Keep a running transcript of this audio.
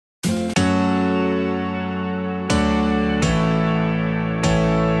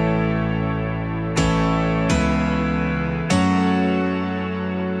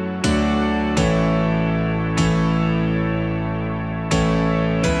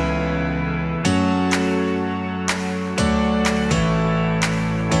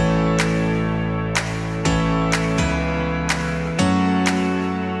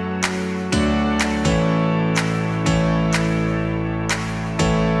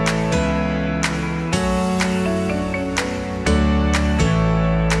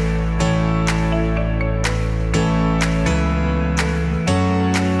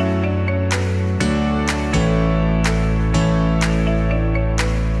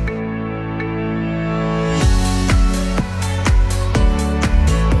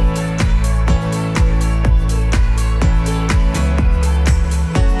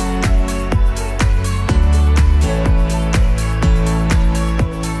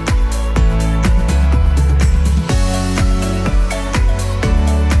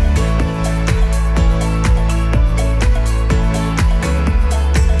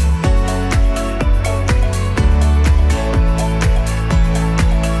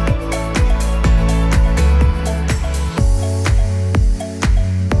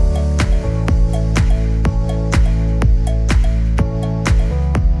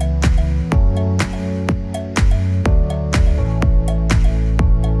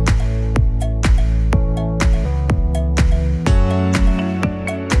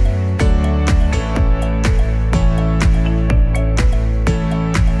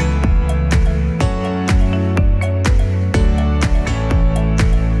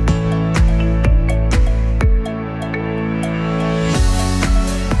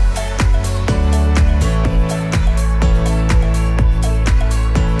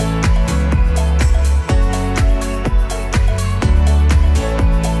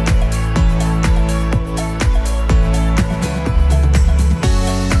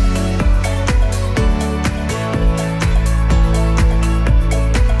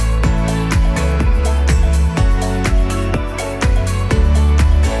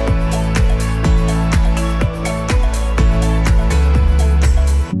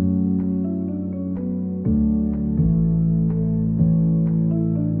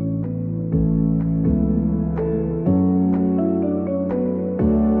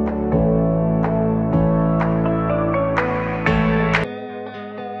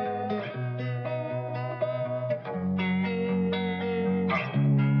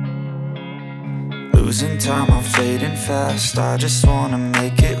losing time, I'm fading fast. I just wanna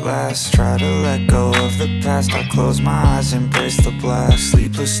make it last. Try to let go of the past. I close my eyes, embrace the blast.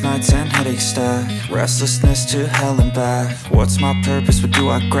 Sleepless nights and headaches stack. Restlessness to hell and back. What's my purpose? What do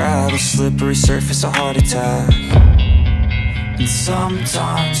I grab? A slippery surface, a heart attack. And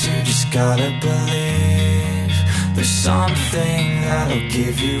sometimes you just gotta believe there's something that'll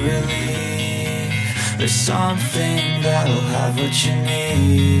give you relief. There's something that'll have what you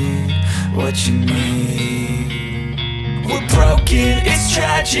need, what you need. We're broken, it's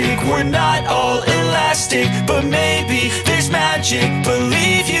tragic, we're not all elastic, but maybe there's magic,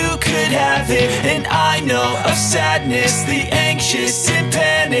 believe you could have it. And I know of sadness, the anxious and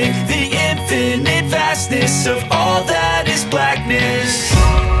panic, the infinite vastness of all that is blackness.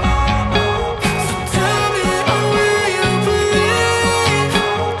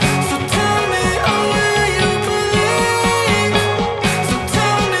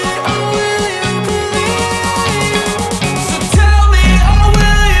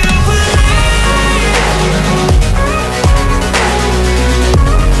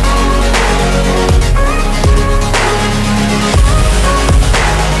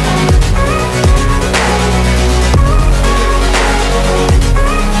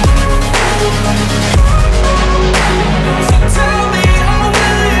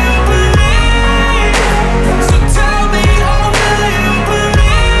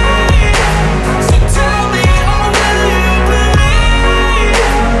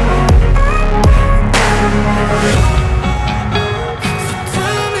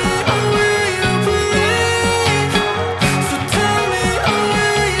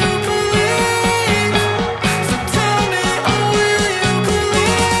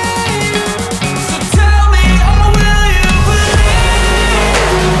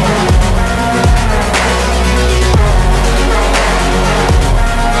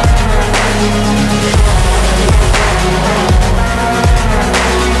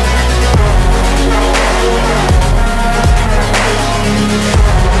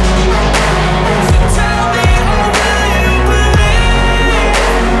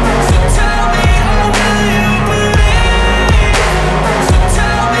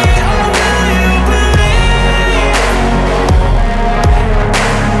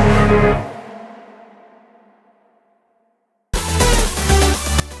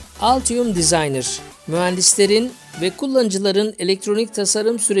 Altium Designer, mühendislerin ve kullanıcıların elektronik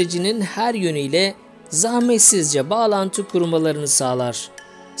tasarım sürecinin her yönüyle zahmetsizce bağlantı kurmalarını sağlar.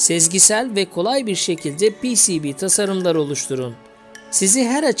 Sezgisel ve kolay bir şekilde PCB tasarımlar oluşturun. Sizi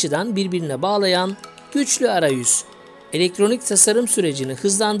her açıdan birbirine bağlayan güçlü arayüz. Elektronik tasarım sürecini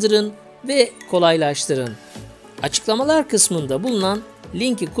hızlandırın ve kolaylaştırın. Açıklamalar kısmında bulunan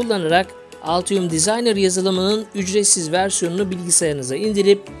linki kullanarak Altium Designer yazılımının ücretsiz versiyonunu bilgisayarınıza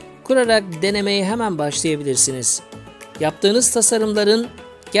indirip kurarak denemeye hemen başlayabilirsiniz. Yaptığınız tasarımların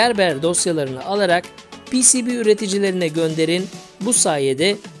Gerber dosyalarını alarak PCB üreticilerine gönderin. Bu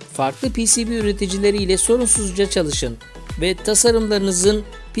sayede farklı PCB üreticileriyle sorunsuzca çalışın ve tasarımlarınızın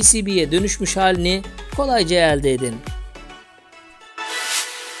PCB'ye dönüşmüş halini kolayca elde edin.